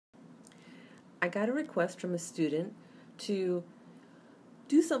I got a request from a student to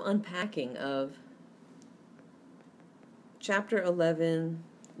do some unpacking of Chapter 11,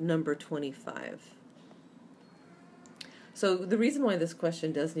 number 25. So the reason why this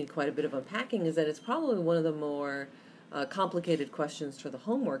question does need quite a bit of unpacking is that it's probably one of the more complicated questions for the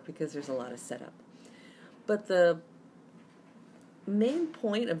homework because there's a lot of setup. But the main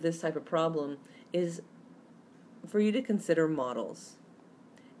point of this type of problem is for you to consider models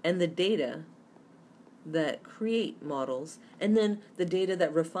and the data that create models, and then the data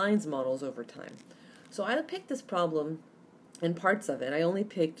that refines models over time. So I picked this problem and parts of it. I only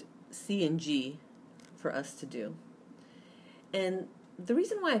picked C and G for us to do. And the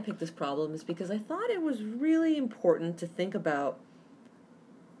reason why I picked this problem is because I thought it was really important to think about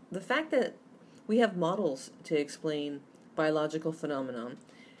the fact that we have models to explain biological phenomenon.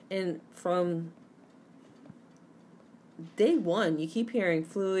 And from day one, you keep hearing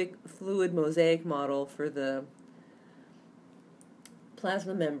fluid mosaic model for the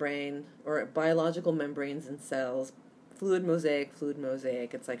plasma membrane or biological membranes in cells. Fluid mosaic.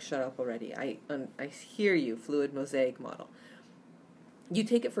 It's like, shut up already. I hear you, fluid mosaic model. You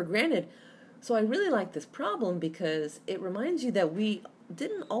take it for granted. So I really like this problem because it reminds you that we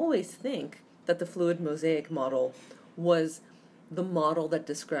didn't always think that the fluid mosaic model was the model that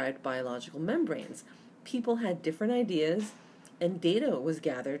described biological membranes. People had different ideas, and data was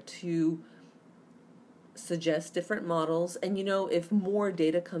gathered to suggest different models. And if more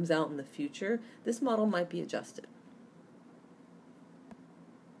data comes out in the future, this model might be adjusted.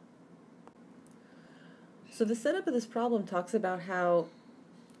 So the setup of this problem talks about how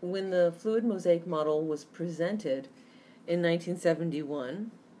when the fluid mosaic model was presented in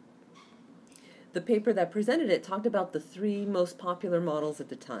 1971, the paper that presented it talked about the three most popular models at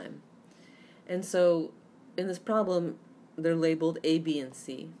the time. And so in this problem, they're labeled A, B, and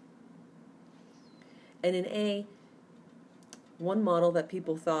C. And in A, one model that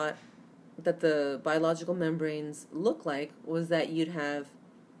people thought that the biological membranes look like was that you'd have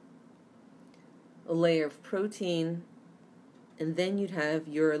a layer of protein, and then you'd have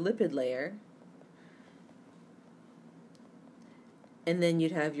your lipid layer, and then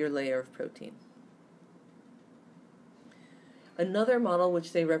you'd have your layer of protein. Another model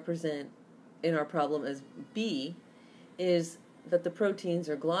which they represent in our problem as B is that the proteins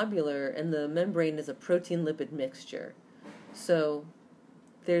are globular and the membrane is a protein-lipid mixture. So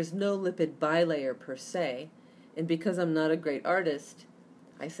there's no lipid bilayer per se, and because I'm not a great artist,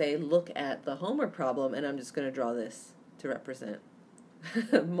 I say look at the homework problem, and I'm just going to draw this to represent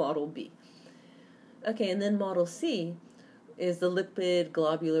model B. Okay, and then model C is the lipid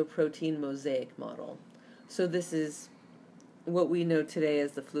globular protein mosaic model. So this is what we know today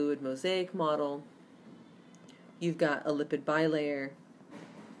as the fluid mosaic model. You've got a lipid bilayer,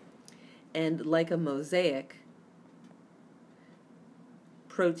 and like a mosaic,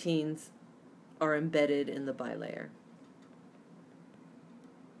 proteins are embedded in the bilayer.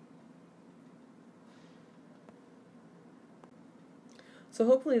 So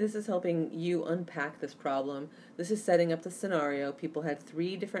hopefully this is helping you unpack this problem. This is setting up the scenario. People had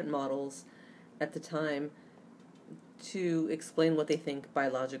three different models at the time to explain what they think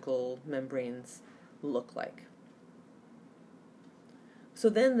biological membranes look like. So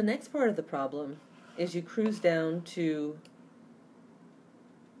then the next part of the problem is you cruise down to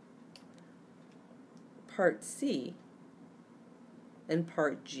part C and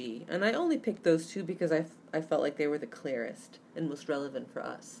part G. And I only picked those two because I felt like they were the clearest and most relevant for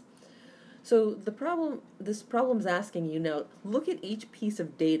us. So this problem's asking you now, look at each piece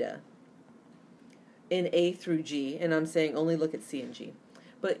of data in A through G, and I'm saying only look at C and G.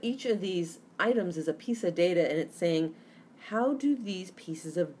 But each of these items is a piece of data, and it's saying, how do these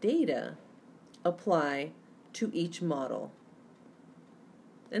pieces of data apply to each model?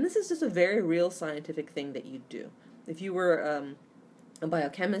 And this is just a very real scientific thing that you do. If you were a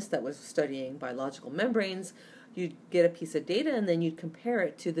biochemist that was studying biological membranes, you'd get a piece of data and then you'd compare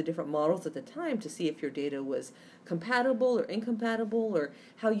it to the different models at the time to see if your data was compatible or incompatible, or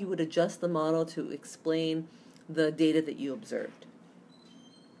how you would adjust the model to explain the data that you observed.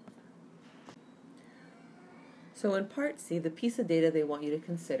 So in part C, the piece of data they want you to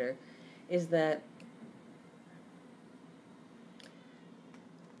consider is that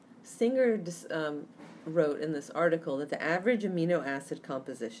Singer wrote in this article that the average amino acid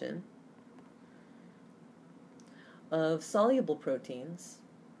composition of soluble proteins,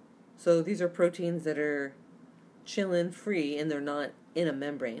 so these are proteins that are chillin free and they're not in a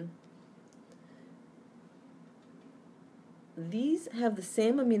membrane, these have the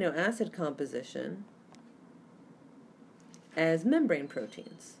same amino acid composition as membrane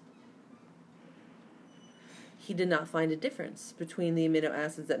proteins. he did not find a difference between the amino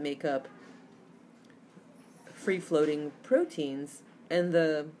acids that make up free-floating proteins and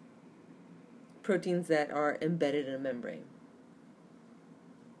the proteins that are embedded in a membrane.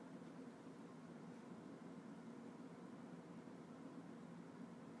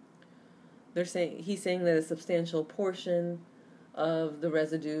 He's saying that a substantial portion of the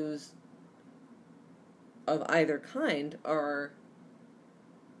residues of either kind are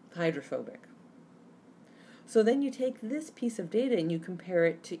hydrophobic. So then you take this piece of data and you compare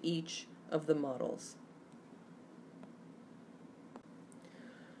it to each of the models.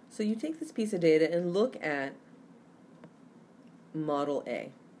 So you take this piece of data and look at model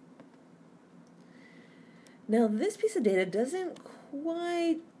A. Now this piece of data doesn't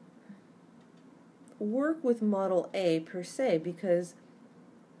quite work with model A per se, because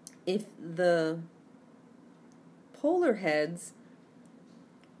if the polar heads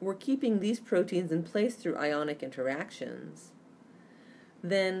were keeping these proteins in place through ionic interactions,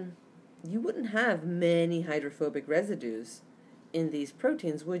 then you wouldn't have many hydrophobic residues in these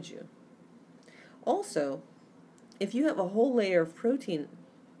proteins, would you? Also, if you have a whole layer of protein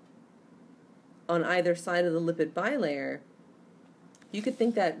on either side of the lipid bilayer, you could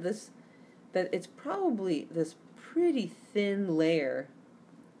think that it's probably this pretty thin layer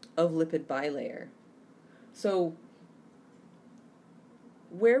of lipid bilayer. So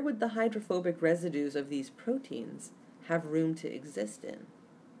where would the hydrophobic residues of these proteins have room to exist in?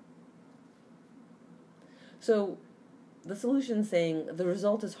 So the solution is saying the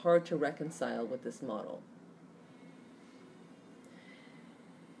result is hard to reconcile with this model.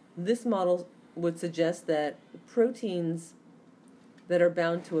 This model would suggest that proteins that are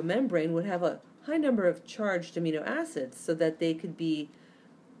bound to a membrane would have a high number of charged amino acids so that they could be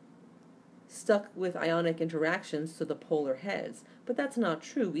stuck with ionic interactions to the polar heads. But that's not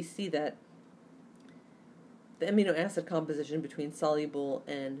true. We see that the amino acid composition between soluble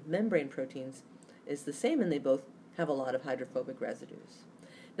and membrane proteins is the same, and they both have a lot of hydrophobic residues.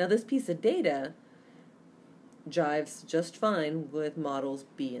 Now this piece of data jives just fine with models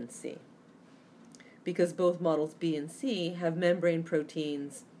B and C, because both models B and C have membrane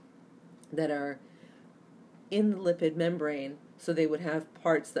proteins that are in the lipid membrane, so they would have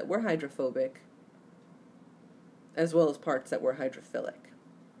parts that were hydrophobic as well as parts that were hydrophilic,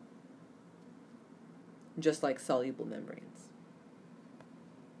 just like soluble membranes.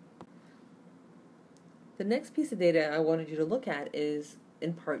 The next piece of data I wanted you to look at is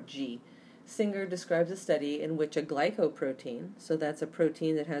in part G. Singer describes a study in which a glycoprotein, so that's a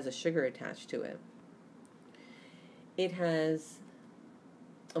protein that has a sugar attached to it, it has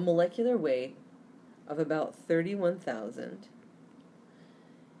a molecular weight of about 31,000,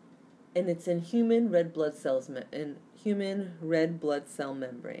 and it's in human red blood cell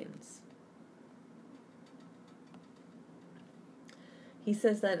membranes. He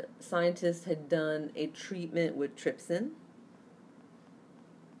says that scientists had done a treatment with trypsin.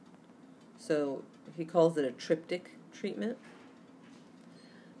 So he calls it a tryptic treatment.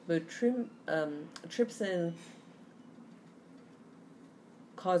 But trypsin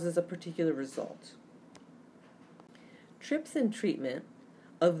causes a particular result. Trypsin treatment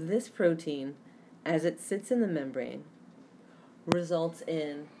of this protein as it sits in the membrane results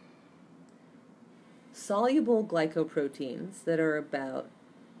in soluble glycoproteins that are about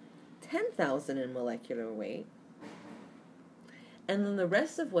 10,000 in molecular weight, and then the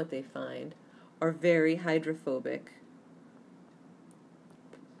rest of what they find are very hydrophobic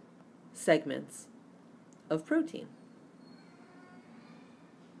segments of protein.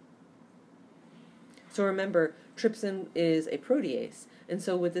 So remember, trypsin is a protease, and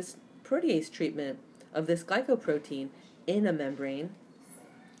so with this protease treatment of this glycoprotein in a membrane,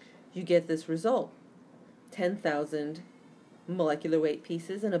 you get this result: 10,000 molecular weight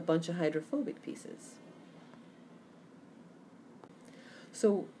pieces and a bunch of hydrophobic pieces.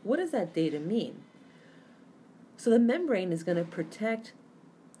 So what does that data mean? So the membrane is going to protect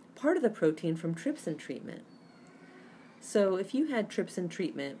part of the protein from trypsin treatment. So if you had trypsin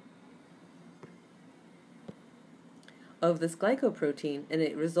treatment of this glycoprotein and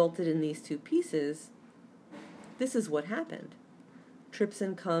it resulted in these two pieces, this is what happened.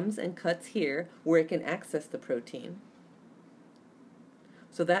 Trypsin comes and cuts here where it can access the protein.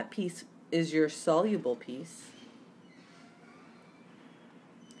 So that piece is your soluble piece.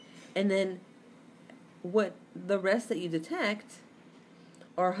 And then what the rest that you detect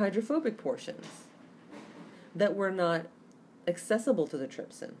are hydrophobic portions that were not accessible to the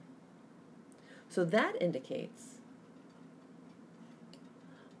trypsin. So that indicates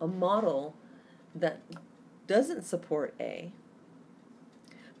a model that doesn't support A,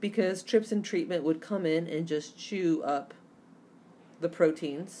 because trypsin treatment would come in and just chew up the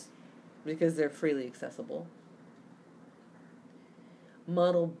proteins because they're freely accessible.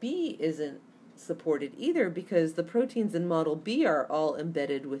 Model B isn't supported either because the proteins in Model B are all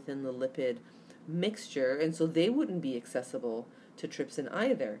embedded within the lipid mixture, and so they wouldn't be accessible to trypsin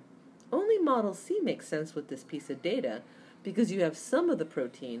either. Only Model C makes sense with this piece of data because you have some of the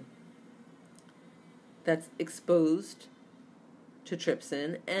protein that's exposed to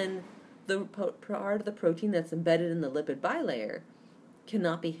trypsin, and the part of the protein that's embedded in the lipid bilayer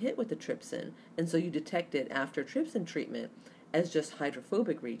cannot be hit with the trypsin, and so you detect it after trypsin treatment as just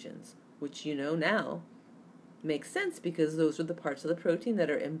hydrophobic regions, which you know now makes sense because those are the parts of the protein that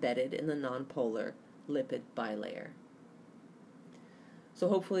are embedded in the nonpolar lipid bilayer. So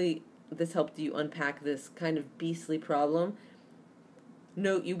hopefully this helped you unpack this kind of beastly problem.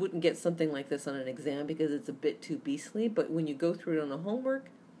 Note you wouldn't get something like this on an exam because it's a bit too beastly, but when you go through it on the homework,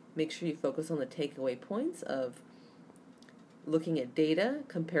 make sure you focus on the takeaway points of looking at data,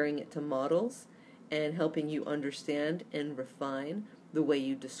 comparing it to models, and helping you understand and refine the way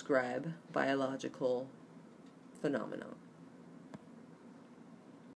you describe biological phenomena.